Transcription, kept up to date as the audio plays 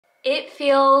It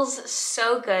feels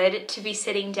so good to be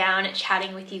sitting down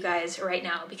chatting with you guys right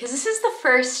now because this is the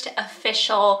first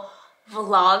official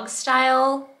vlog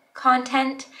style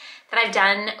content that I've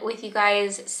done with you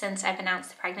guys since I've announced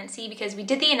the pregnancy, because we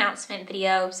did the announcement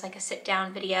video, it was like a sit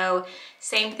down video.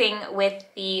 Same thing with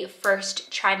the first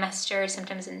trimester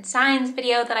symptoms and signs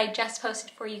video that I just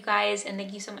posted for you guys, and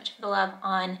thank you so much for the love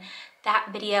on that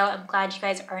video. I'm glad you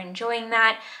guys are enjoying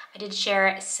that. I did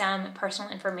share some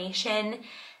personal information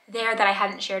there that I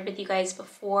hadn't shared with you guys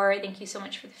before. Thank you so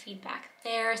much for the feedback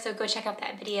there. So go check out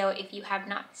that video if you have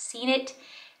not seen it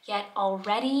yet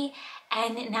already.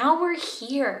 And now we're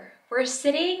here. We're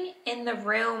sitting in the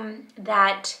room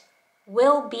that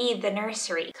will be the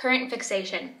nursery. Current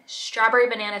fixation, strawberry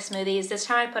banana smoothies. This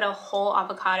time I put a whole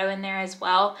avocado in there as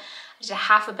well. I did a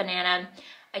half a banana.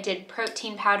 I did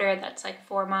protein powder, that's like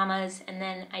for mamas. And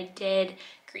then I did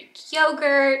Greek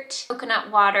yogurt,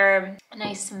 coconut water, a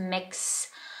nice mix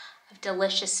of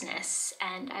deliciousness,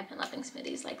 and I've been loving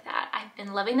smoothies like that. I've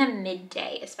been loving them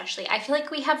midday especially. I feel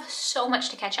like we have so much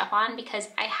to catch up on because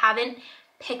I haven't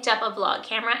picked up a vlog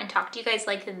camera and talked to you guys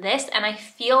like this, and I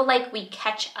feel like we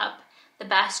catch up the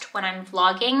best when I'm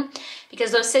vlogging,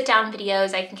 because those sit down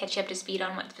videos I can catch you up to speed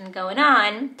on what's been going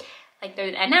on, like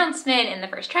the announcement and the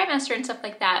first trimester and stuff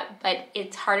like that, but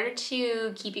it's harder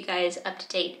to keep you guys up to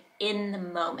date in the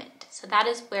moment. So that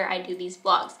is where I do these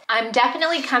vlogs. I'm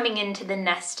definitely coming into the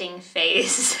nesting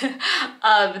phase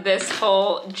of this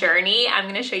whole journey. I'm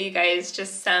gonna show you guys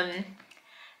just some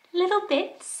little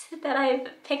bits that I've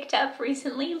picked up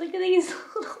recently. Look at these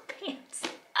little pants.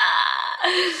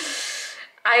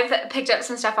 I've picked up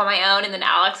some stuff on my own, and then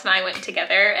Alex and I went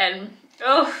together, and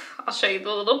oh, I'll show you the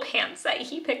little pants that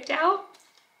he picked out.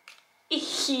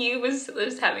 He was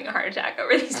having a heart attack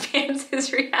over these pants,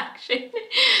 his reaction.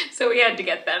 So we had to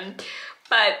get them.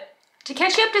 But to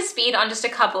catch you up to speed on just a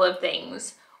couple of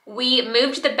things, we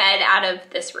moved the bed out of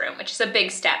this room, which is a big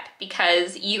step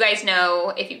because you guys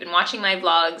know, if you've been watching my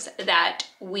vlogs, that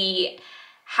we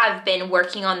have been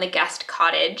working on the guest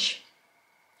cottage,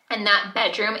 and that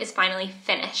bedroom is finally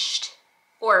finished,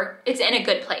 or it's in a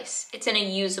good place. It's in a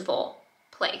usable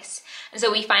place. And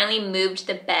so we finally moved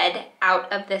the bed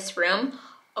out of this room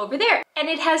over there, and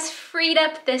it has freed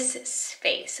up this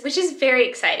space, which is very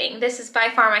exciting. This is by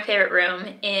far my favorite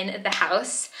room in the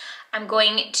house. I'm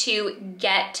going to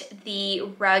get the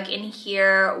rug in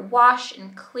here washed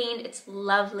and cleaned. It's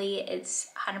lovely. It's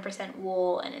 100%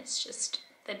 wool, and it's just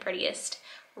the prettiest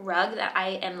rug that I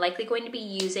am likely going to be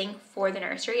using for the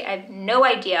nursery. I have no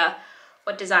idea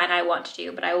what design I want to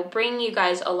do, but I will bring you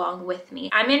guys along with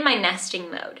me. I'm in my nesting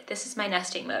mode. This is my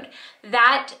nesting mode.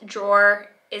 That drawer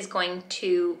is going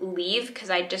to leave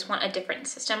because I just want a different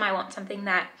system. I want something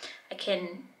that I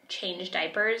can change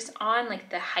diapers on, like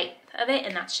the height of it,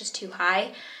 and that's just too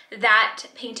high. That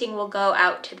painting will go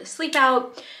out to the sleep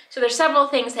out. So there's several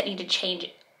things that need to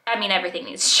change. I mean, everything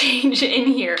needs to change in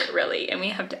here, really, and we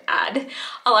have to add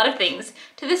a lot of things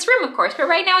to this room, of course, but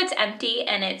right now it's empty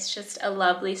and it's just a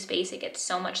lovely space. It gets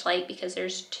so much light because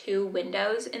there's 2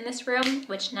 windows in this room,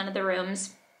 which none of the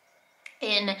rooms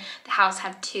in the house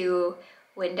have 2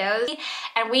 windows.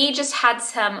 And we just had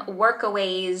some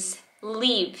workaways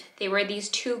leave. They were these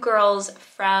 2 girls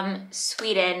from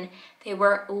Sweden. They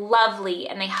were lovely,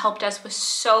 and they helped us with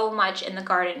so much in the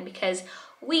garden because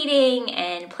weeding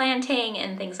and planting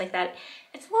and things like that,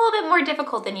 it's a little bit more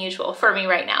difficult than usual for me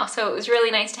right now. So it was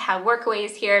really nice to have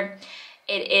workaways here.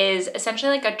 It is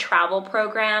essentially like a travel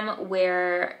program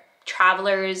where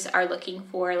travelers are looking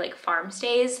for like farm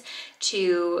stays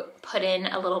to put in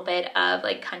a little bit of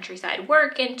like countryside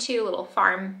work into a little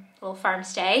farm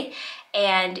stay,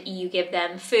 and you give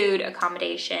them food,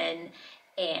 accommodation,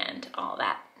 and all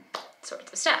that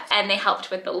sorts of stuff. And they helped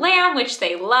with the lamb, which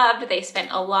they loved. They spent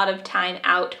a lot of time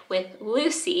out with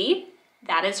Lucy.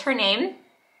 That is her name.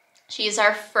 She's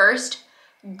our first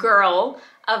girl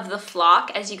of the flock.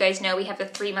 As you guys know, we have the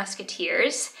 3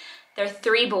 musketeers. They're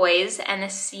 3 boys, and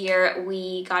this year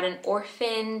we got an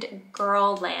orphaned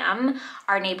girl lamb.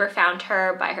 Our neighbor found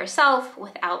her by herself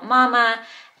without mama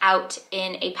out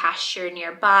in a pasture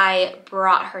nearby,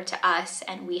 brought her to us,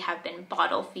 and we have been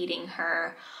bottle feeding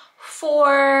her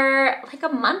for like a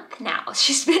month now.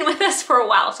 She's been with us for a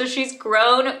while, so she's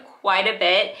grown quite a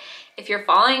bit. If you're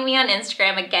following me on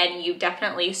Instagram, again, you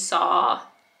definitely saw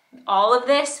all of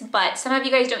this, but some of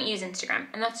you guys don't use Instagram,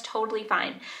 and that's totally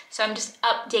fine. So I'm just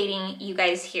updating you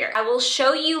guys here. I will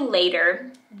show you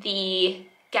later the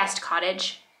guest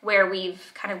cottage where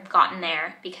we've kind of gotten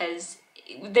there, because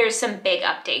there's some big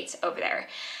updates over there.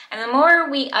 And the more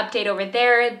we update over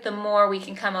there, the more we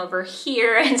can come over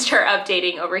here and start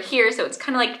updating over here. So it's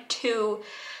kind of like two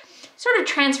sort of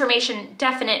transformation,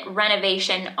 definite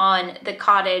renovation on the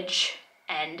cottage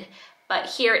end. But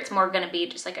here it's more gonna be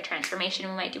just like a transformation.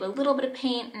 We might do a little bit of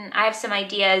paint, and I have some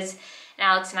ideas, and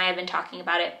Alex and I have been talking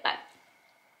about it, but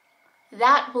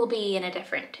that will be in a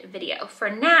different video. For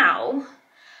now,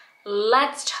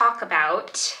 let's talk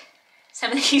about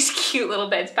some of these cute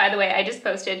little bits. By the way, I just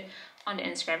posted on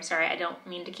Instagram, sorry, I don't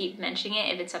mean to keep mentioning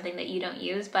it if it's something that you don't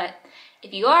use, but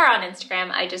if you are on Instagram,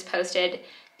 I just posted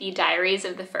the diaries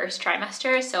of the first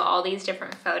trimester. So all these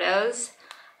different photos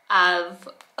of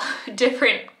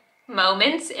different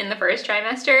moments in the first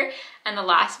trimester, and the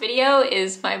last video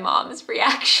is my mom's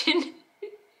reaction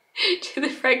to the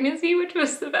pregnancy, which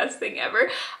was the best thing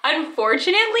ever.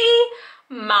 Unfortunately,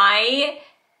 my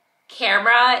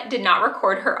camera did not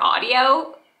record her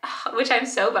audio, which I'm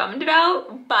so bummed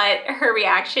about, but her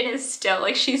reaction is still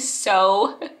like, she's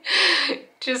so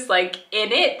just like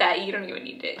in it that you don't even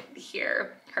need to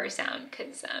hear her sound,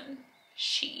 because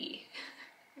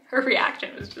her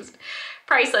reaction was just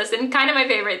priceless and kind of my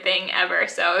favorite thing ever.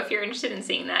 So if you're interested in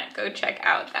seeing that, go check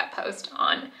out that post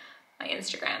on my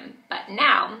Instagram. But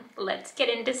now let's get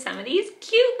into some of these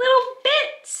cute little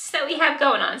bits that we have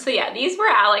going on. So yeah, these were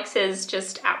Alex's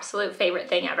just absolute favorite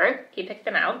thing ever. He picked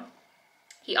them out.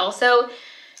 He also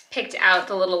picked out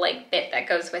the little like bit that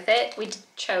goes with it. We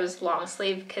chose long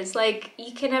sleeve because like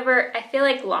you can never, I feel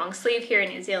like long sleeve here in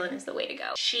New Zealand is the way to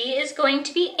go. She is going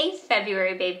to be a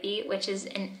February baby, which is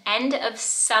an end of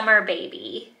summer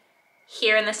baby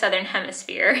here in the Southern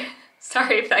Hemisphere.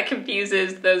 Sorry if that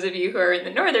confuses those of you who are in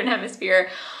the Northern Hemisphere,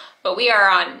 but we are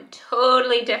on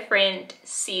totally different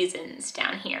seasons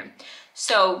down here.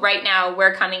 So right now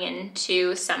we're coming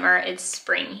into summer, it's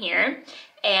spring here.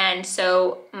 And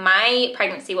so my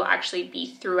pregnancy will actually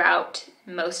be throughout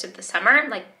most of the summer,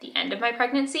 like the end of my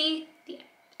pregnancy, the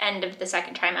end of the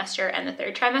second trimester and the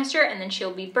third trimester, and then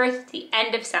she'll be birthed the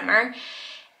end of summer.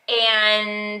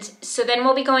 And so then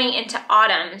we'll be going into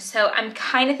autumn. So I'm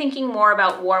kind of thinking more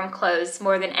about warm clothes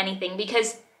more than anything,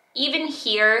 because even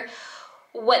here,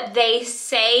 what they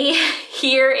say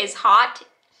here is hot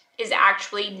is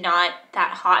actually not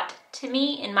that hot to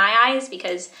me in my eyes,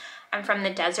 because I'm from the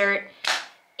desert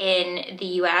in the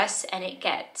US and it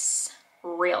gets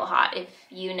real hot. If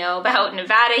you know about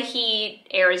Nevada heat,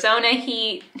 Arizona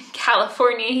heat,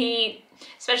 California heat,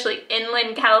 especially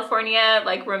inland California,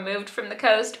 like removed from the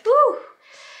coast, woo,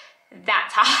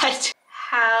 that's hot.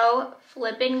 How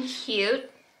flippin'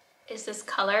 cute is this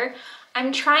color?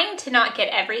 I'm trying to not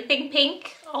get everything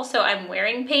pink. Also, I'm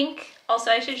wearing pink.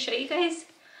 Also, I should show you guys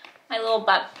my little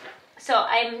butt. So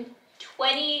I'm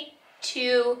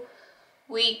 22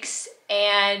 weeks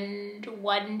and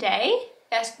 1 day.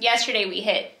 Yesterday we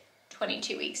hit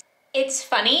 22 weeks. It's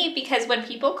funny because when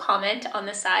people comment on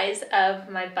the size of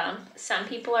my bump, some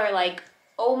people are like,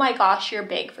 oh my gosh, you're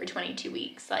big for 22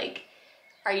 weeks. Like,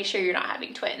 are you sure you're not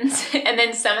having twins? And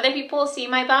then some other people see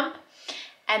my bump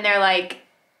and they're like,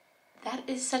 that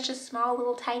is such a small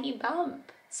little tiny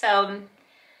bump. So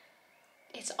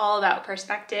it's all about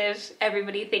perspective.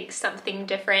 Everybody thinks something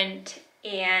different.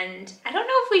 And I don't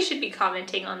know if we should be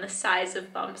commenting on the size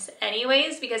of bumps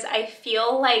anyways, because I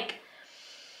feel like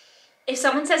if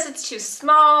someone says it's too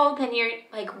small, then you're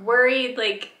like worried,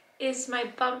 like, is my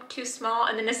bump too small?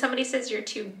 And then if somebody says you're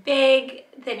too big,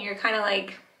 then you're kind of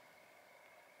like,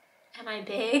 am I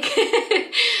big?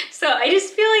 So I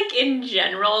just feel like in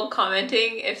general,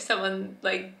 commenting if someone,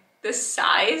 like the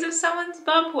size of someone's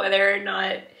bump, whether or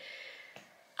not,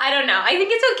 I don't know. I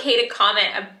think it's okay to comment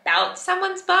about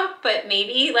someone's bump, but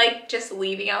maybe like just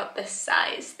leaving out the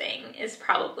size thing is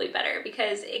probably better,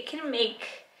 because it can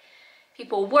make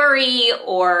people worry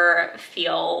or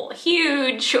feel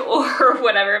huge or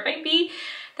whatever it might be.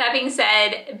 That being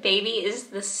said, baby is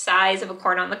the size of a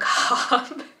corn on the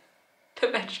cob. The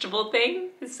vegetable thing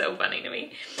is so funny to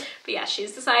me. But yeah,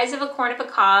 she's the size of a corn on the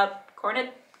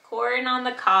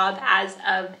cob as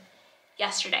of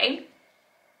yesterday.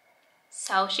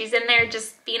 So she's in there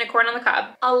just being a corn on the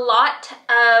cob. A lot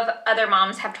of other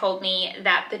moms have told me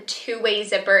that the two-way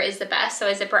zipper is the best. So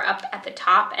a zipper up at the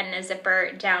top and a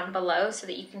zipper down below, so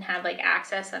that you can have like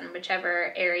access on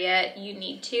whichever area you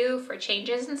need to for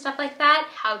changes and stuff like that.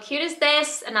 How cute is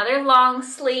this? Another long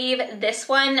sleeve. This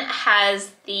one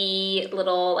has the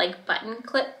little like button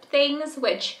clip things,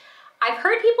 which I've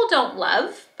heard people don't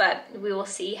love, but we will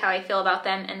see how I feel about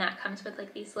them. And that comes with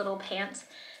like these little pants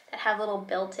that have little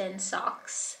built-in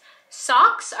socks.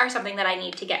 Socks are something that I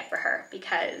need to get for her,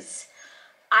 because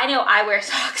I know I wear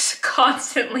socks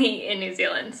constantly in New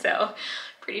Zealand, so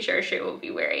pretty sure she will be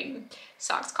wearing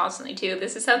socks constantly too.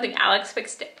 This is something Alex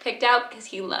picked out because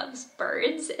he loves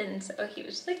birds, and so he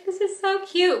was just like, this is so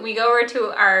cute. We go over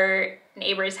to our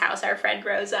neighbor's house, our friend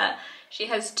Rosa. She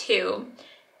has 2.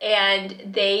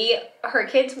 And her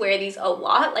kids wear these a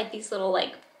lot, like these little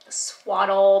like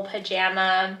swaddle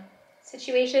pajama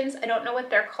situations. I don't know what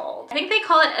they're called. I think they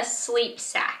call it a sleep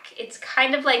sack. It's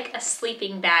kind of like a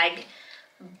sleeping bag,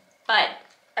 but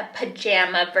a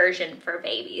pajama version for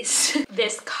babies.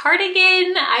 This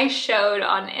cardigan I showed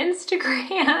on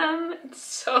Instagram. It's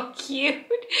so cute.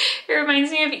 It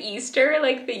reminds me of Easter,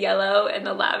 like the yellow and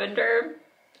the lavender.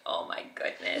 Oh my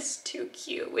goodness, too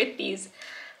cute with these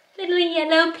little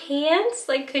yellow pants.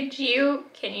 Like, can't you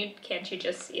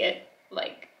just see it?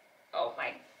 Like, oh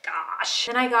my gosh.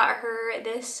 Then I got her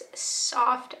this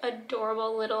soft,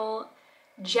 adorable little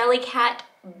Jellycat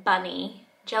bunny.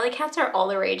 Jellycats are all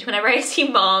the rage. Whenever I see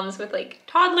moms with like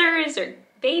toddlers or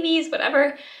babies,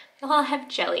 whatever, they'll all have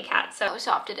Jellycats. So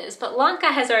soft it is. But Lanka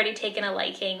has already taken a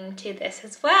liking to this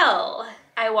as well.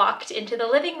 I walked into the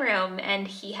living room and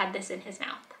he had this in his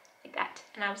mouth like that.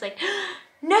 And I was like,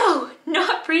 no,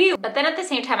 not for you. But then at the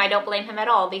same time, I don't blame him at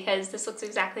all because this looks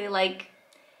exactly like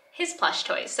his plush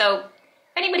toy. So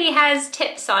if anybody has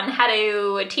tips on how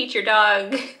to teach your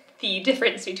dog the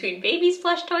difference between baby's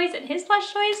plush toys and his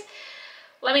plush toys,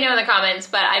 let me know in the comments,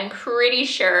 but I'm pretty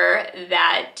sure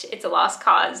that it's a lost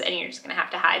cause and you're just gonna have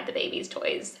to hide the baby's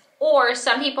toys. Or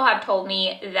some people have told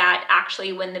me that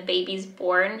actually when the baby's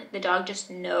born, the dog just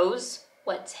knows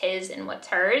what's his and what's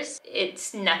hers.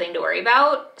 It's nothing to worry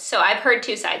about. So I've heard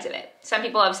 2 sides of it. Some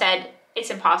people have said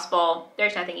it's impossible,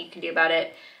 there's nothing you can do about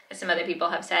it. And some other people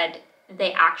have said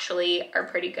they actually are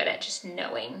pretty good at just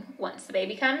knowing once the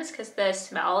baby comes because the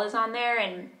smell is on there,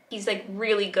 and he's like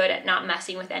really good at not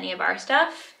messing with any of our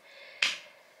stuff.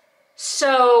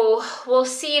 So we'll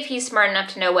see if he's smart enough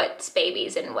to know what's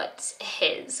baby's and what's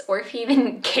his, or if he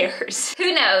even cares.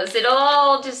 Who knows? It'll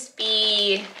all just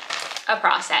be a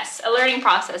process, a learning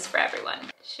process for everyone.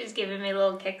 She's giving me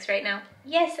little kicks right now.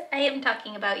 Yes, I am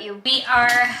talking about you. We are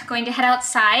going to head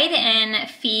outside and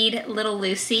feed little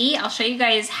Lucy. I'll show you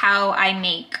guys how I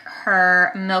make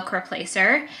her milk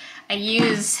replacer. I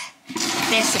use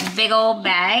this big old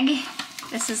bag.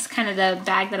 This is kind of the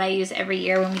bag that I use every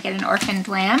year when we get an orphaned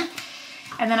lamb.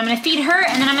 And then I'm gonna feed her,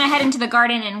 and then I'm gonna head into the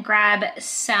garden and grab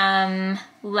some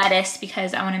lettuce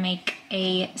because I wanna make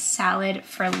a salad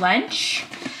for lunch.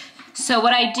 So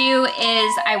what I do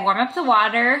is I warm up the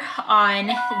water on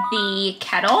the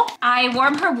kettle. I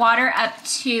warm her water up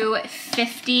to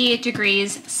 50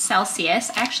 degrees Celsius.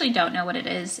 I actually don't know what it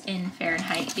is in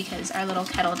Fahrenheit because our little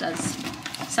kettle does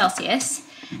Celsius.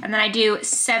 And then I do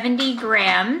 70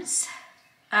 grams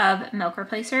of milk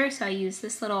replacer. So I use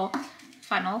this little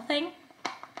funnel thing.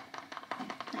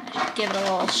 Give it a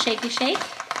little shaky shake.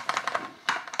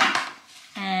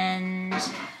 And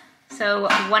so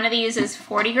one of these is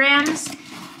 40 grams,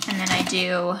 and then I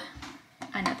do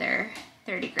another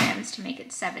 30 grams to make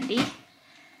it 70,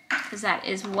 because that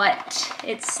is what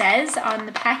it says on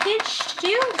the package to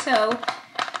do. So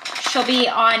she'll be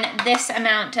on this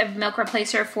amount of milk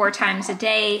replacer 4 times a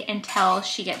day until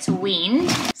she gets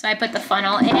weaned. So I put the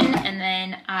funnel in, and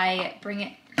then I put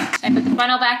the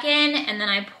funnel back in, and then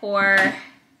I pour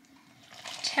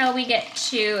till we get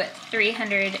to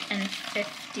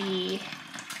 350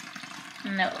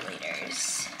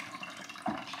 milliliters.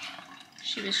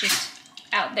 She was just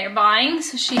out there buying,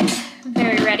 so she's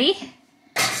very ready.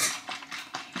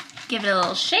 Give it a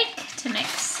little shake to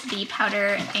mix the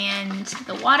powder and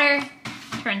the water.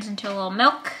 Turns into a little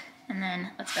milk, and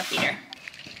then let's go feed her.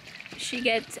 She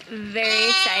gets very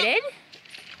excited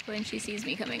when she sees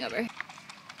me coming over.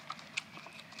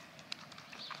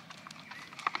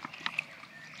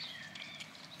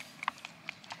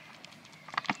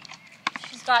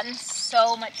 Gotten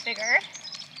so much bigger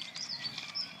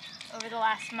over the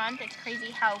last month. It's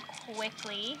crazy how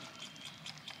quickly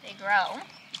they grow.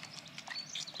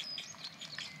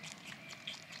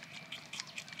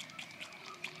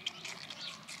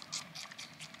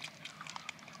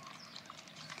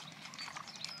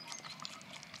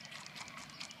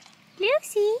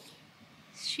 Lucy!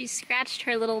 She scratched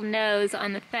her little nose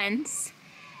on the fence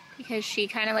because she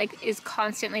kind of like is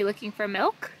constantly looking for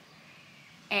milk.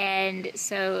 And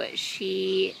so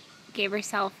she gave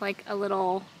herself like a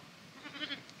little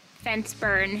fence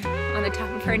burn on the top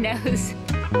of her nose.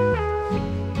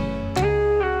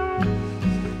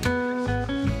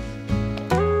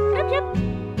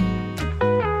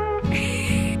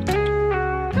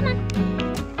 Come on.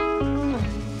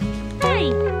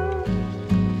 Hi.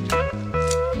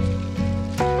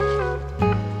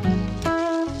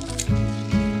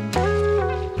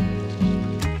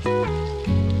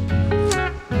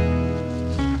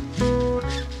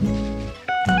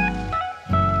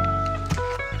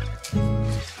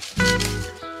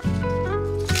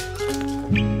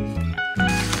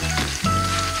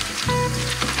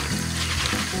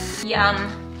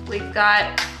 Yum. We've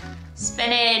got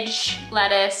spinach,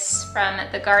 lettuce from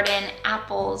the garden,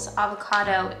 apples,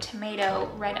 avocado, tomato,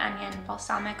 red onion,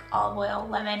 balsamic, olive oil,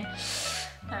 lemon.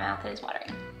 My mouth is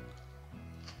watering.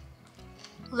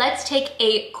 Let's take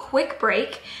a quick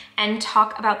break and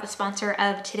talk about the sponsor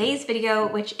of today's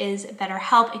video, which is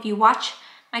BetterHelp. If you watch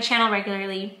my channel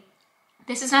regularly,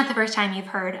 this is not the first time you've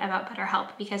heard about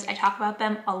BetterHelp because I talk about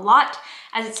them a lot,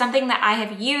 as it's something that I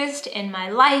have used in my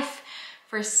life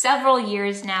for several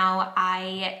years now.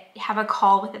 I have a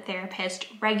call with a therapist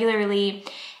regularly,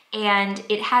 and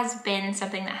it has been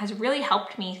something that has really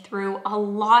helped me through a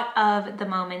lot of the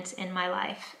moments in my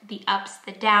life, the ups,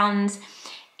 the downs,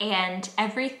 and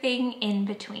everything in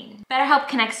between. BetterHelp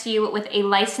connects you with a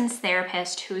licensed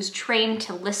therapist who's trained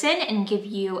to listen and give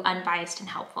you unbiased and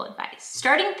helpful advice.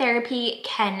 Starting therapy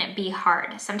can be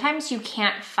hard. Sometimes you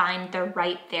can't find the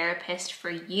right therapist for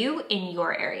you in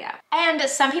your area. And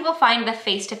some people find the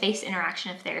face-to-face interaction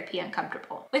of therapy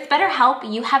uncomfortable. With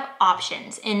BetterHelp, you have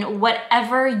options in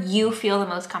whatever you feel the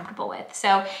most comfortable with.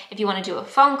 So if you want to do a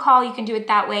phone call, you can do it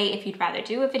that way. If you'd rather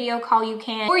do a video call, you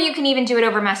can. Or you can even do it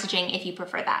over messaging if you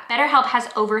prefer that. BetterHelp has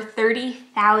over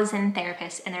 30,000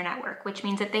 therapists in their network, which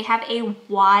means that they have a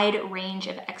wide range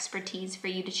of expertise for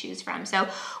you to choose from. So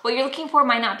what you're looking for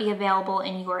might not be available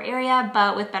in your area,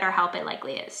 but with BetterHelp, it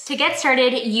likely is. To get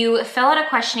started, you fill out a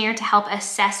questionnaire to help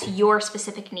assess your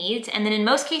specific needs. And then in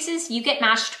most cases, you get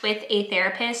matched with a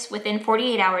therapist within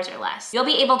 48 hours or less. You'll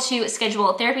be able to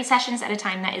schedule therapy sessions at a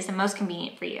time that is the most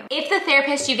convenient for you. If the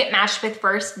therapist you get matched with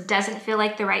first doesn't feel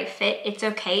like the right fit, it's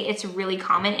okay. It's really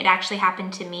common. It actually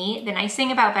happened to me. The nice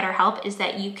thing about BetterHelp is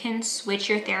that you can switch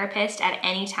your therapist at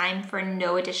any time for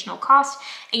no additional cost,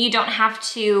 and you don't have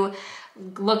to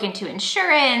look into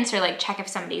insurance or like check if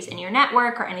somebody's in your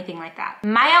network or anything like that.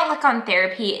 My outlook on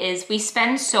therapy is we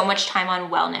spend so much time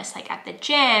on wellness, like at the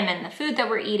gym and the food that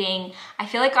we're eating. I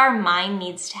feel like our mind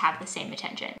needs to have the same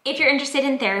attention. If you're interested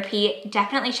in therapy,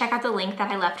 definitely check out the link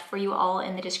that I left for you all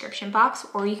in the description box,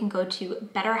 or you can go to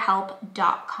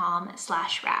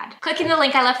betterhelp.com/rad. Clicking the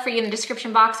link I left for you in the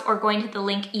description box or going to the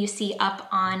link you see up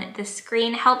on the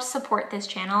screen helps support this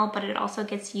channel, but it also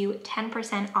gets you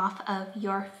 10% off of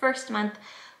your first month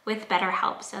with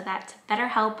BetterHelp. So that's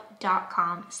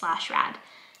betterhelp.com/rad.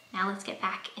 Now let's get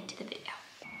back into the video.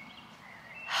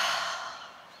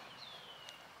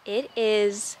 It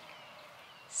is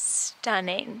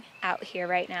stunning out here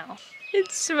right now.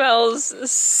 It smells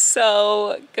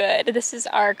so good. This is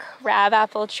our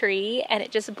crabapple tree, and it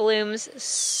just blooms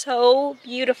so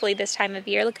beautifully this time of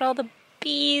year. Look at all the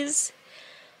bees.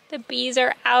 The bees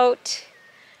are out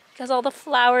because all the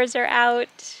flowers are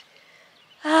out.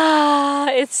 Ah,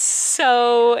 it's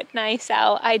so nice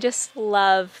out. I just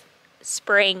love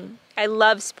spring. I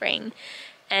love spring.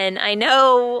 And I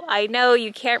know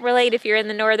you can't relate if you're in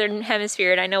the Northern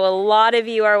Hemisphere, and I know a lot of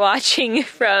you are watching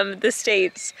from the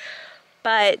States,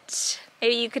 but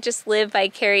maybe you could just live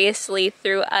vicariously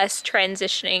through us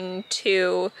transitioning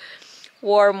to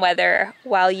warm weather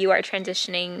while you are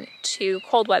transitioning to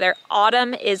cold weather.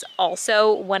 Autumn is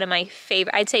also one of my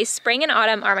favorite. I'd say spring and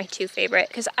autumn are my two favorite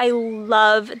because I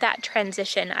love that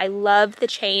transition. I love the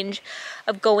change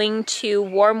of going to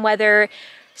warm weather,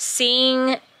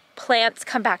 seeing plants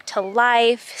come back to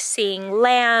life, seeing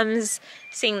lambs,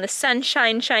 seeing the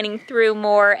sunshine shining through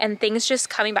more, and things just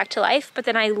coming back to life. But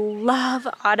then I love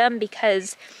autumn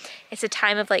because it's a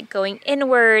time of like going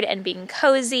inward and being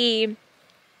cozy.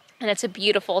 And it's a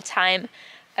beautiful time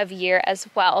of year as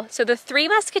well. So the Three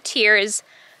Musketeers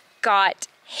got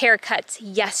haircuts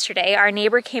yesterday. Our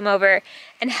neighbor came over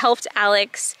and helped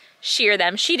Alex shear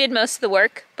them. She did most of the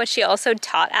work, but she also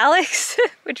taught Alex,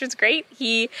 which was great.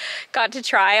 He got to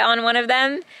try on one of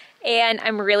them, and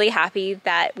I'm really happy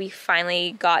that we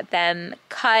finally got them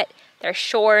cut. They're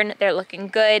shorn, they're looking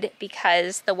good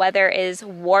because the weather is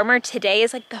warmer. Today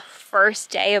is like the first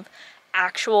day of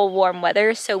actual warm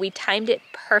weather, so we timed it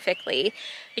perfectly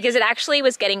because it actually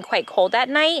was getting quite cold that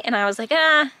night, and I was like,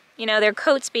 you know, their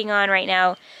coats being on right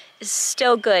now is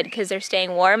still good because they're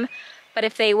staying warm, but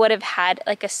if they would have had,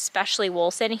 like especially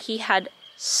Wilson, he had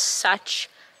such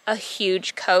a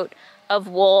huge coat of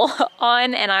wool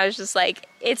on, and I was just like,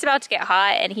 it's about to get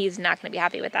hot and he's not gonna be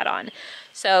happy with that on.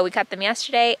 So we cut them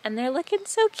yesterday and they're looking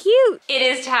so cute. It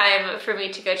is time for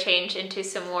me to go change into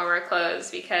some warmer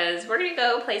clothes because we're gonna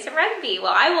go play some rugby.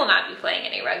 Well, I will not be playing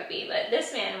any rugby, but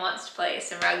this man wants to play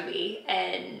some rugby,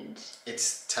 and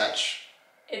it's touch.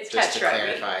 It's just touch to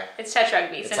rugby. Clarify. It's touch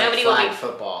rugby. It's so like nobody flag will be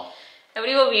football.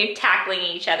 Nobody will be tackling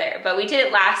each other, but we did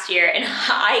it last year and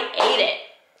I ate it.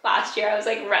 last year. I was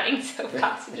like running so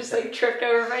fast and just like tripped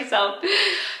over myself.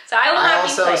 So I will not I be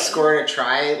also playing. scored a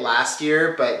try last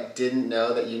year, but didn't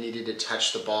know that you needed to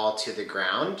touch the ball to the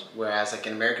ground. Whereas like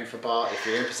in American football, if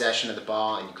you're in possession of the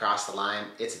ball and you cross the line,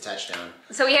 it's a touchdown.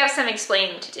 So we have some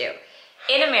explaining to do.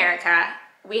 In America,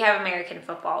 we have American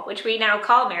football, which we now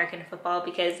call American football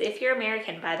because if you're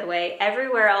American, by the way,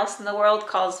 everywhere else in the world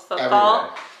calls football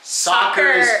Everywhere. Soccer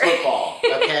is football,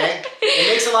 okay?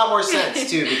 It makes a lot more sense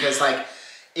too because like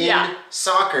in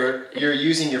soccer, you're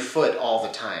using your foot all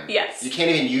the time. Yes. You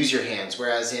can't even use your hands,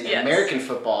 whereas in Yes. American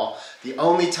football, the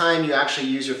only time you actually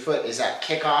use your foot is at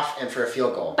kickoff and for a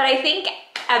field goal. But I think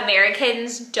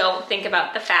Americans don't think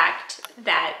about the fact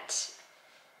that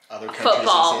Other countries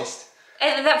exist.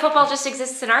 And that football just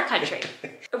exists in our country.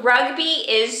 Rugby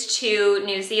is to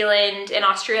New Zealand and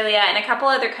Australia and a couple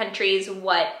other countries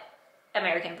what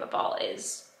American football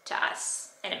is to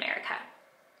us in America.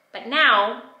 But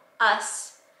now,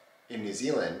 us In New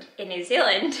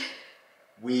Zealand,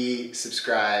 we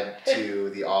subscribe to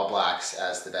the All Blacks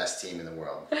as the best team in the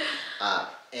world.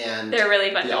 And they're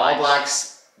really fun to watch. The All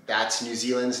Blacks, that's New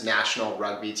Zealand's national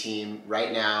rugby team.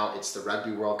 Right now, it's the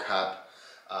Rugby World Cup.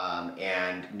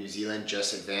 And New Zealand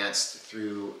just advanced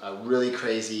through a really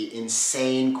crazy,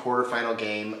 insane quarterfinal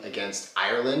game against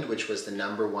Ireland, which was the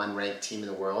 #1 ranked team in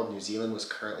the world. New Zealand was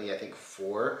currently, I think,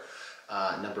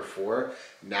 number 4.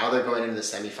 Now they're going into the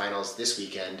semifinals this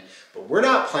weekend. But we're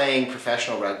not playing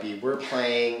professional rugby. We're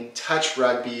playing touch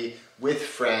rugby with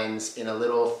friends in a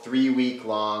little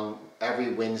 3-week-long,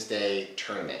 every Wednesday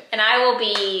tournament. And I will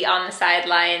be on the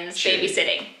sidelines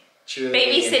babysitting.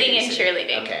 Babysitting and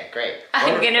cheerleading. Okay, great.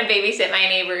 I'm gonna babysit my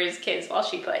neighbor's kids while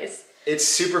she plays. It's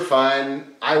super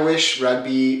fun. I wish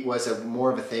rugby was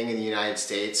more of a thing in the United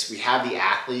States. We have the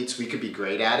athletes, we could be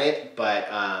great at it, but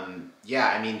yeah,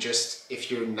 I mean, just if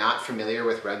you're not familiar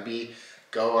with rugby,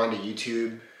 go onto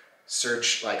YouTube,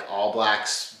 search like All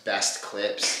Blacks best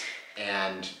clips,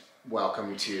 and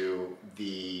welcome to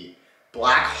the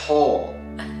black hole.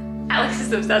 Alex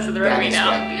is obsessed with rugby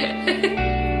now.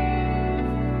 Rugby.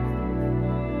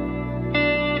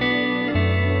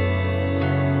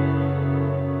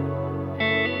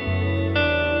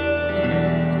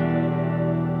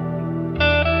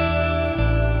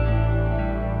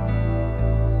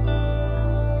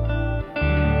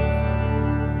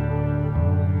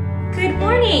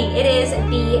 It is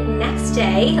the next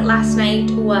day. Last night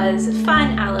was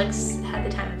fun. Alex had the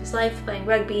time of his life playing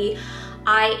rugby.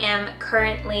 I am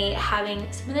currently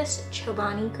having some of this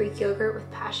Chobani Greek yogurt with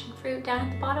passion fruit down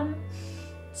at the bottom.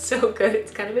 So good.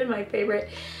 It's kind of been my favorite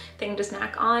thing to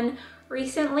snack on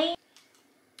recently.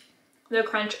 The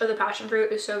crunch of the passion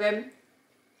fruit is so good.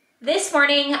 This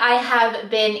morning I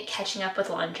have been catching up with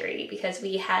laundry because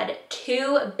we had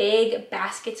 2 big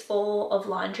baskets full of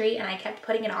laundry and I kept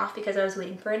putting it off because I was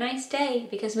waiting for a nice day,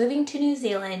 because moving to New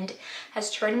Zealand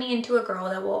has turned me into a girl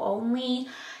that will only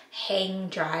hang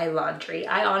dry laundry.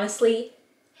 I honestly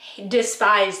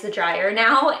despise the dryer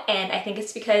now, and I think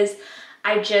it's because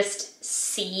I just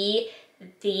see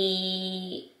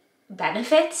the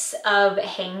benefits of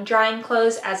hang drying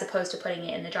clothes as opposed to putting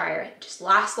it in the dryer. It just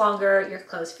lasts longer, your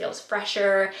clothes feels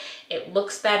fresher, it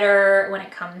looks better when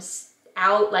it comes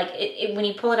out, like when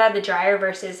you pull it out of the dryer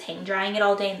versus hang drying it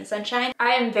all day in the sunshine.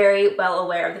 I am very well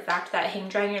aware of the fact that hang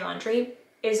drying your laundry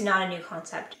is not a new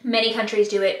concept. Many countries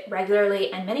do it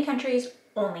regularly and many countries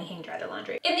only hang dry their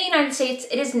laundry. In the United States,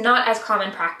 it is not as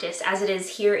common practice as it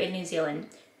is here in New Zealand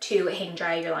to hang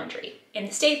dry your laundry. In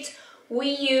the States, we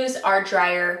use our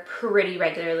dryer pretty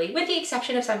regularly, with the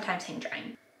exception of sometimes hang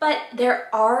drying. But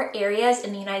there are areas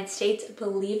in the United States,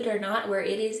 believe it or not, where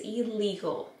it is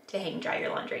illegal to hang dry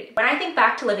your laundry. When I think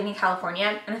back to living in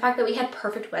California and the fact that we had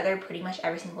perfect weather pretty much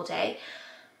every single day,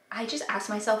 I just asked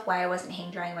myself why I wasn't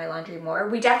hang drying my laundry more.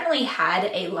 We definitely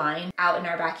had a line out in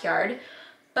our backyard,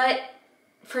 but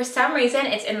for some reason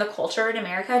it's in the culture in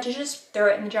America to just throw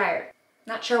it in the dryer.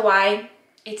 Not sure why.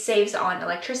 It saves on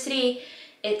electricity.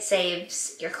 It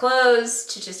saves your clothes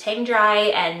to just hang dry,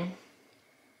 and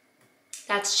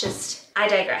that's just, I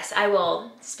digress. I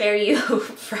will spare you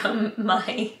from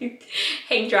my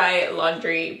hang dry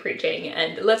laundry preaching,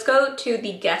 and let's go to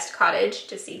the guest cottage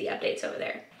to see the updates over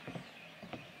there.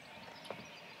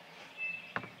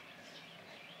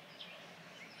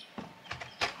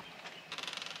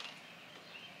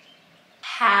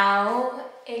 How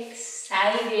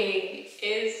exciting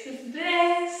is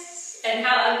this? And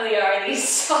how ugly are these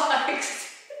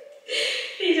socks?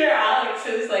 These are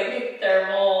Alex's like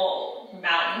thermal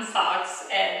mountain socks,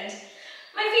 and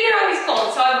my feet are always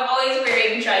cold, so I'm always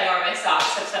wearing ginormous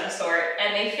socks of some sort,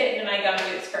 and they fit into my gum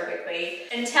boots perfectly.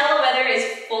 Until the weather is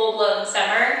full-blown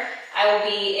summer, I will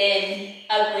be in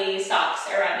ugly socks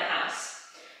around the house.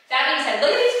 That being said,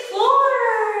 look at these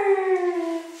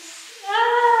floors.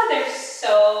 Ah, they're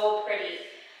so pretty.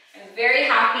 I'm very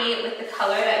happy with the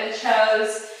color that we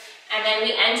chose. And then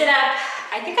we ended up,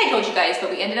 I think I told you guys, but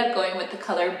we ended up going with the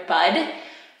color Bud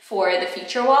for the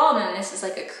feature wall, and then this is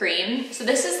like a cream. So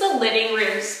this is the living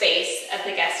room space of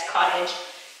the guest cottage.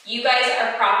 You guys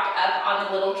are propped up on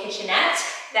the little kitchenette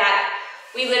that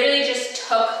we literally just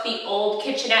took the old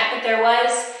kitchenette that there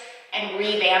was and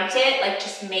revamped it, like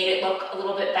just made it look a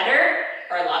little bit better,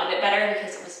 or a lot of it better,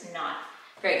 because it was not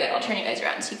very good. I'll turn you guys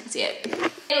around so you can see it.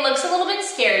 It looks a little bit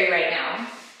scary right now,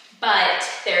 but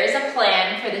there is a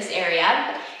plan for this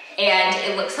area, and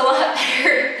it looks a lot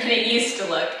better than it used to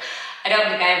look. I don't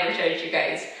think I ever showed you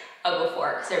guys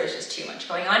before because there was just too much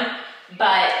going on,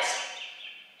 but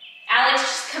Alex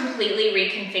just completely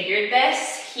reconfigured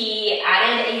this. He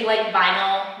added a like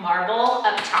vinyl marble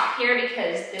up top here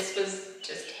because this was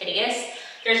just hideous.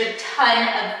 There's a ton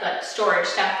of like storage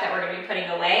stuff that we're gonna be putting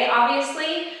away,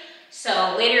 obviously.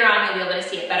 So later on, you'll be able to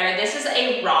see it better. This is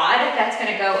a rod that's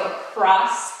gonna go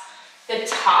across the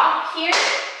top here.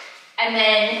 And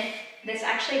then this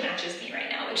actually matches me right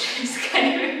now, which is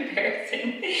kind of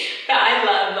embarrassing. But I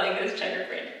love like this checker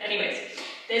print. Anyways,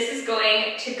 this is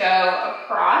going to go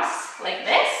across like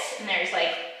this. And there's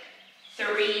like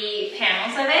 3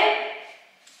 panels of it.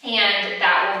 And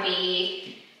that will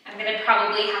be, I'm gonna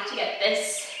probably have to get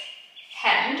this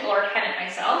hemmed or hem it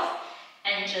myself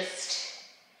and just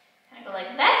kind of go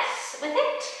like this with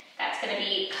it. That's gonna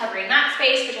be covering that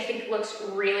space, which I think looks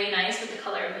really nice with the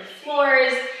color of the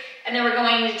floors. And then we're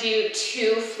going to do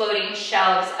 2 floating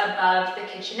shelves above the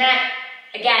kitchenette.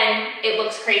 Again, it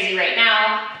looks crazy right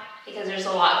now because there's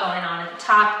a lot going on at the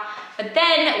top. But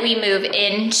then we move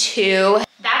into,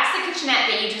 that's the kitchenette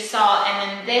that you just saw, and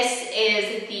then this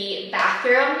is the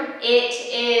bathroom. It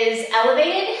is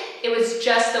elevated. It was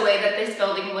just the way that this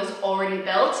building was already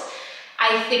built.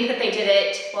 I think that they did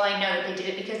it, well, I know that they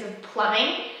did it because of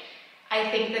plumbing. I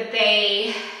think that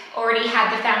they already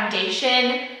had the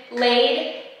foundation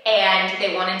laid and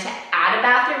they wanted to add a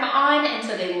bathroom on, and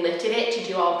so they lifted it to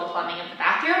do all of the plumbing of the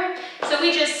bathroom. So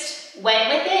we just went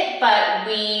with it, but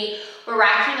we were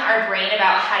racking our brain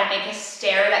about how to make a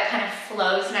stair that kind of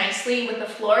flows nicely with the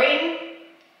flooring.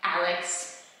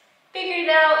 Alex figured it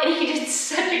out, and he did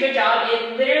such a good job.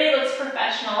 It literally looks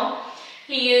professional.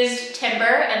 He used timber,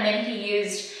 and then he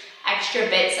used extra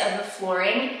bits of the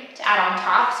flooring to add on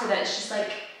top so that it's just like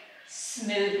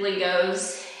smoothly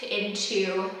goes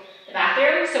into the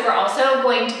bathroom. So we're also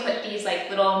going to put these like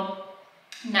little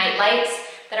night lights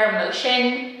that are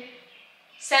motion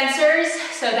sensors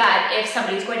so that if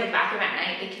somebody's going to the bathroom at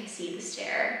night, they can see the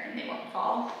stair and they won't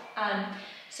fall.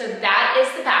 So that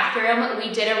is the bathroom.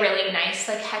 We did a really nice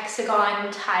like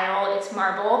hexagon tile, it's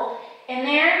marble in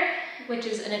there, which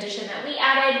is an addition that we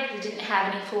added. We didn't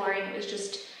have any flooring, it was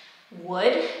just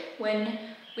wood when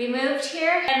we moved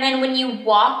here. And then when you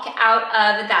walk out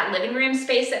of that living room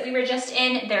space that we were just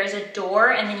in, there's a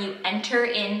door, and then you enter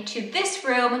into this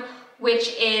room,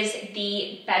 which is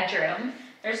the bedroom.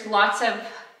 There's lots of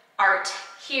art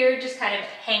here just kind of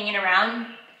hanging around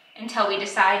until we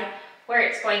decide where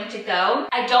it's going to go.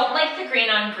 I don't like the green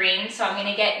on green, so I'm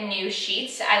gonna get new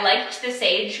sheets. I liked the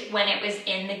sage when it was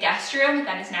in the guest room.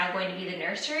 That is now going to be the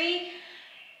nursery,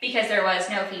 because there was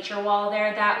no feature wall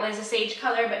there that was a sage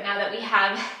color, but now that we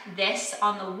have this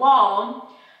on the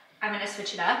wall, I'm gonna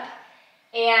switch it up.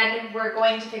 And we're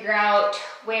going to figure out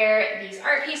where these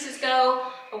art pieces go.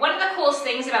 But one of the coolest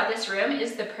things about this room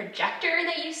is the projector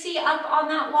that you see up on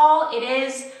that wall. It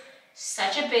is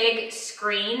such a big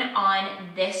screen on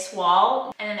this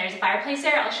wall. And then there's a fireplace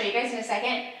there. I'll show you guys in a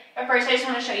second. But first I just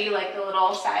wanna show you like the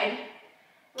little side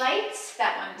lights.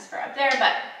 That one's for up there,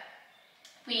 but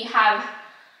we have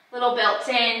little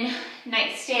built-in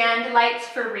nightstand lights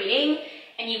for reading,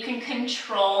 and you can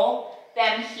control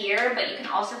them here, but you can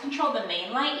also control the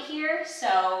main light here.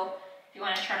 So if you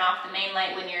want to turn off the main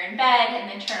light when you're in bed and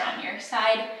then turn on your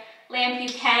side lamp, you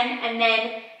can. And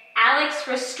then Alex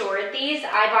restored these.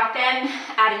 I bought them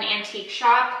at an antique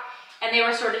shop, and they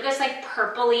were sort of this like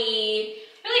purpley,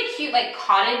 really cute like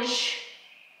cottage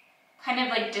kind of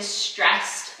like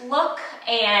distressed look,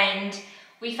 and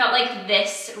we felt like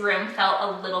this room felt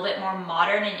a little bit more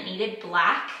modern and it needed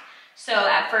black. So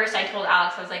at first I told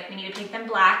Alex, I was like, we need to paint them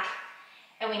black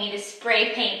and we need to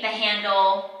spray paint the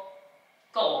handle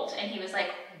gold. And he was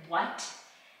like, what?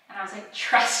 And I was like,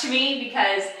 trust me,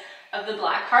 because of the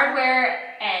black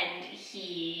hardware. And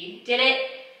he did it,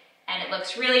 and it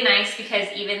looks really nice because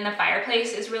even the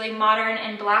fireplace is really modern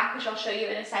and black, which I'll show you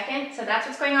in a second. So that's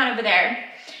what's going on over there.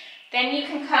 Then you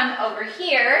can come over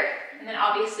here And then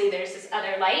obviously there's this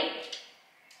other light.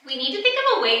 We need to think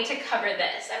of a way to cover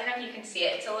this. I don't know if you can see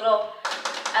it. It's a little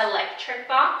electric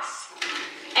box.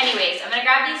 Anyways, I'm gonna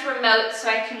grab these remotes so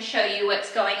I can show you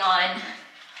what's going on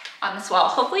this wall.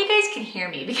 Hopefully you guys can hear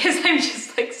me because I'm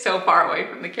just like so far away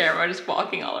from the camera, just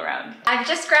walking all around. I've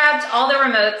just grabbed all the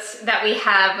remotes that we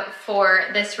have for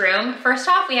this room. First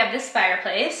off, we have this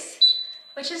fireplace,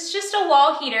 which is just a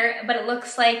wall heater, but it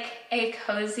looks like a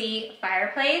cozy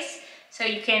fireplace. So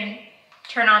you can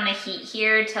turn on the heat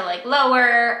here to like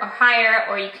lower or higher,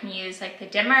 or you can use like the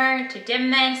dimmer to dim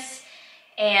this.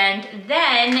 And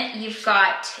then you've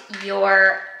got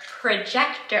your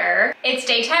projector. It's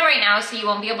daytime right now, so you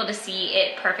won't be able to see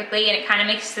it perfectly, and it kind of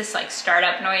makes this like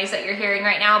startup noise that you're hearing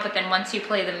right now, but then once you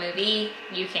play the movie,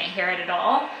 you can't hear it at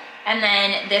all. And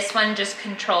then this one just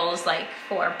controls like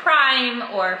for Prime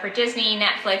or for Disney,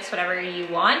 Netflix, whatever you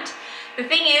want. The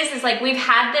thing is like we've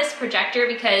had this projector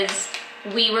because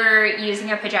we were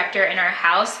using a projector in our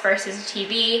house versus a TV.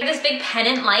 We have this big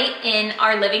pendant light in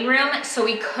our living room, so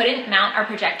we couldn't mount our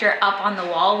projector up on the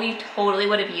wall. We totally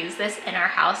would have used this in our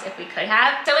house if we could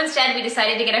have. So instead we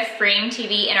decided to get a frame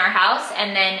TV in our house,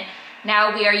 and then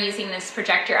now we are using this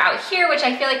projector out here, which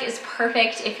I feel like is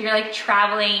perfect if you're like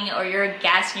traveling or you're a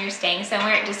guest and you're staying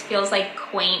somewhere. It just feels like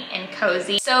quaint and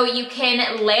cozy. So you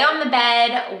can lay on the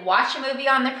bed, watch a movie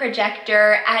on the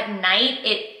projector. At night,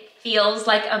 it feels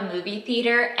like a movie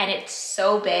theater, and it's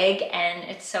so big and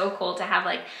it's so cool to have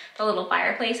like the little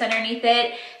fireplace underneath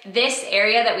it. This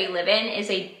area that we live in is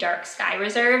a dark sky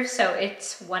reserve, so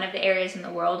it's one of the areas in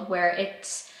the world where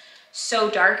it's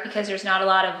so dark because there's not a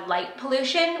lot of light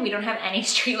pollution. We don't have any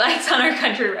street lights on our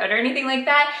country road or anything like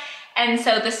that. And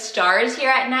so the stars here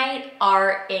at night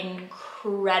are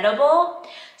incredible.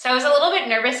 So I was a little bit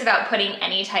nervous about putting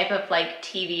any type of like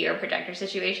TV or projector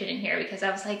situation in here because I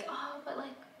was like, oh, but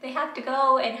like they have to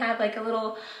go and have like a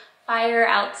little fire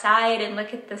outside and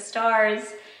look at the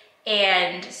stars.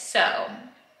 And so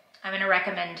I'm gonna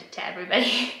recommend to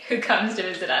everybody who comes to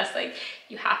visit us, like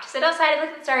you have to sit outside and look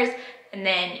at the stars, and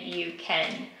then you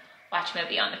can watch a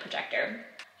movie on the projector.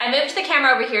 I moved the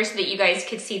camera over here so that you guys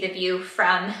could see the view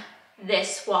from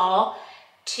this wall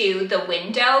to the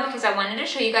window because I wanted to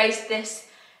show you guys this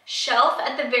shelf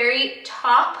at the very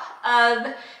top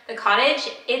of the cottage.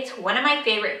 It's one of my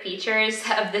favorite features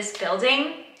of this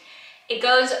building. It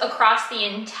goes across the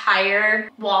entire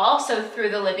wall, so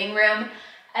through the living room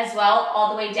as well,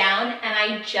 all the way down, and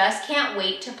I just can't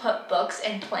wait to put books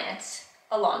and plants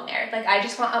along there. Like I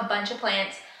just want a bunch of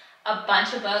plants, a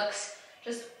bunch of books,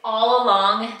 just all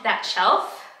along that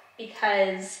shelf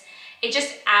because it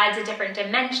just adds a different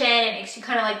dimension. It makes you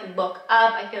kind of like look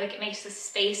up. I feel like it makes the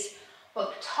space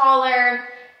look taller,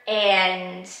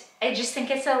 and I just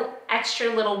think it's an extra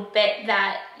little bit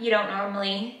that you don't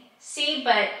normally see,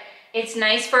 but it's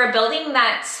nice for a building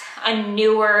that's a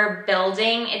newer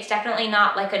building. It's definitely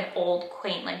not like an old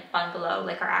quaint like bungalow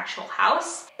like our actual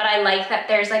house, but I like that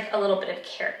there's like a little bit of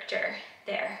character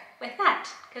there with that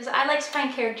because I like to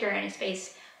find character in a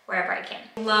space wherever I can.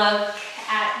 Look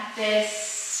at this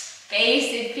space.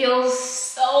 It feels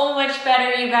so much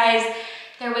better, you guys.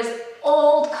 There was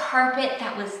old carpet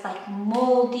that was like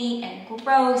moldy and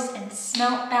gross and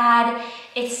smelled bad.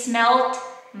 It smelled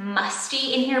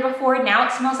musty in here before. Now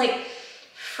it smells like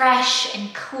fresh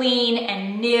and clean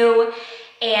and new,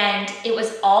 and it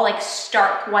was all like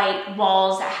stark white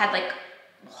walls that had like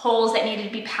holes that needed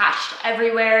to be patched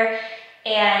everywhere,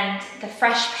 and the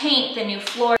fresh paint, the new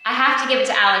floor. I have to give it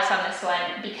to Alex on this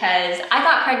one because I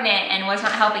got pregnant and was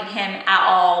not helping him at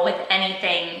all with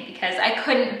anything because I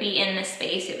couldn't be in this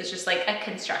space. It was just like a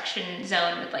construction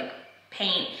zone with like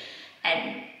paint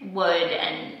and wood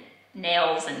and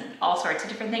nails and all sorts of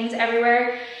different things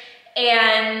everywhere.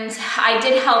 And I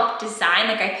did help design,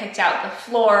 like I picked out the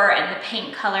floor and the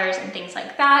paint colors and things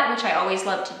like that, which I always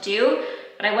love to do,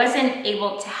 but I wasn't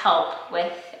able to help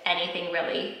with anything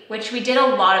really, which we did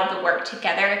a lot of the work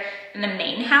together in the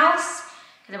main house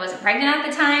because I wasn't pregnant at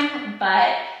the time,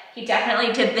 but he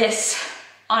definitely did this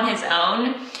on his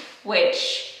own,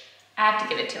 which I have to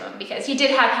give it to him because he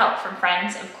did have help from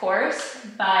friends, of course,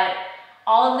 but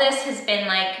all of this has been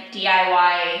like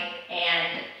DIY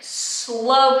and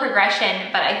slow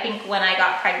progression, but I think when I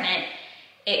got pregnant,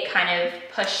 it kind of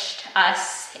pushed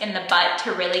us in the butt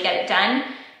to really get it done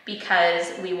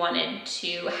because we wanted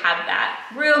to have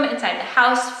that room inside the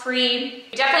house free.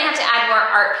 We definitely have to add more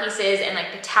art pieces and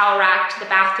like the towel rack to the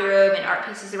bathroom and art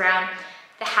pieces around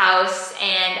the house,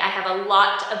 and I have a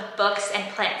lot of books and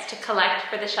plants to collect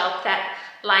for the shelf that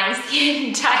lines the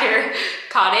entire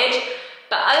cottage.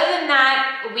 But other than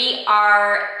that, we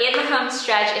are in the home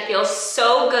stretch. It feels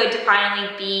so good to finally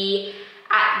be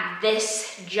at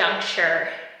this juncture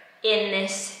in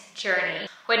this journey.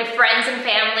 When friends and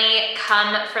family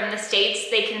come from the States,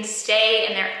 they can stay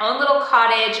in their own little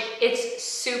cottage. It's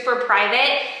super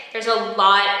private. There's a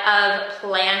lot of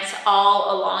plants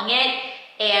all along it,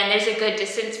 and there's a good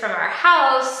distance from our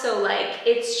house, so like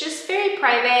it's just very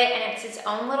private, and it's its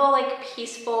own little like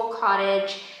peaceful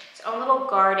cottage, its own little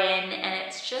garden, and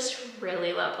it's just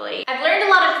really lovely. I've learned a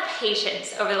lot of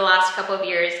patience over the last couple of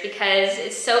years because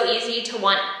it's so easy to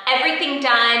want everything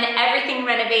done, everything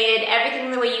renovated,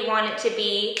 everything the way you want it to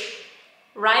be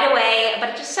right away, but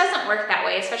it just doesn't work that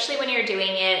way, especially when you're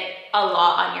doing it a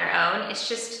lot on your own. It's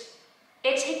just,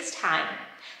 it takes time.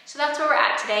 So that's where we're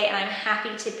at today, and I'm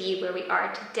happy to be where we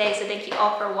are today. So thank you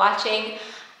all for watching.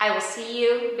 I will see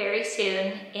you very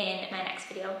soon in my next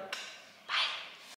video.